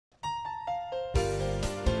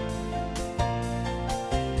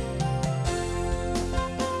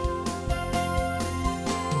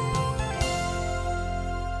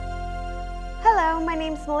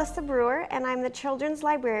name's Melissa Broere, and I'm the Children's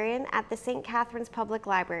Librarian at the St. Catharines Public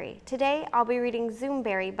Library. Today, I'll be reading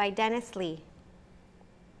Zoomberry by Dennis Lee.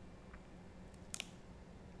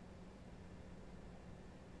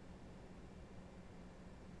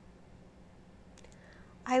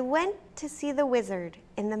 I went to see the wizard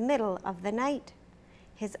in the middle of the night.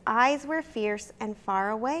 His eyes were fierce and far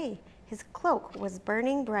away. His cloak was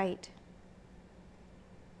burning bright.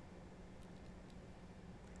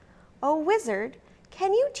 "Oh, wizard,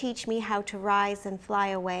 can you teach me how to rise and fly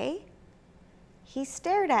away?" He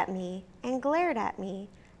stared at me and glared at me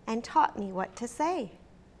and taught me what to say.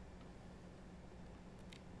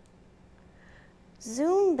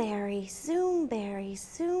 Zoomberry, Zoomberry,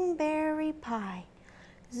 Zoomberry pie.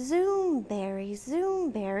 Zoomberry,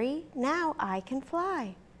 Zoomberry, now I can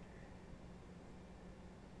fly.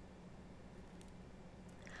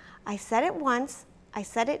 I said it once, I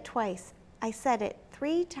said it twice, I said it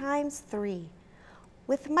 3 times 3.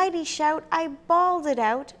 With mighty shout, I bawled it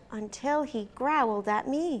out until he growled at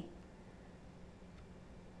me.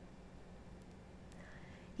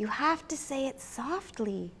 You have to say it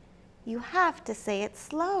softly. You have to say it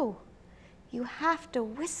slow. You have to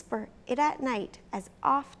whisper it at night as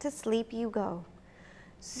off to sleep you go.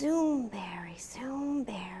 Zoomberry,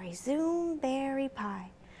 Zoomberry, Zoomberry pie.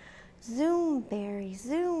 Zoomberry,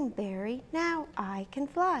 Zoomberry, now I can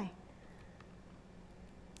fly.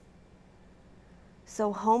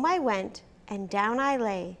 So home I went, and down I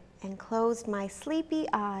lay, and closed my sleepy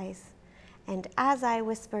eyes. And as I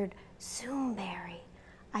whispered, Zoomberry,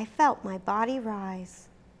 I felt my body rise.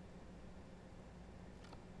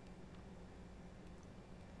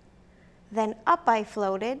 Then up I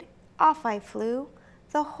floated, off I flew,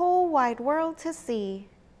 the whole wide world to see.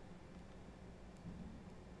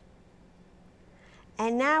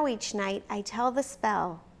 And now each night I tell the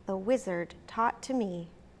spell the wizard taught to me.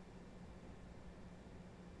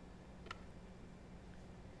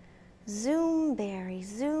 Zoomberry,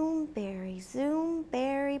 Zoomberry,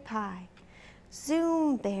 Zoomberry pie.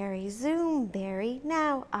 Zoomberry, Zoomberry,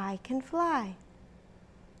 now I can fly.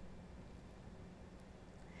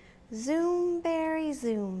 Zoomberry,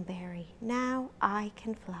 Zoomberry, now I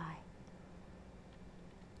can fly.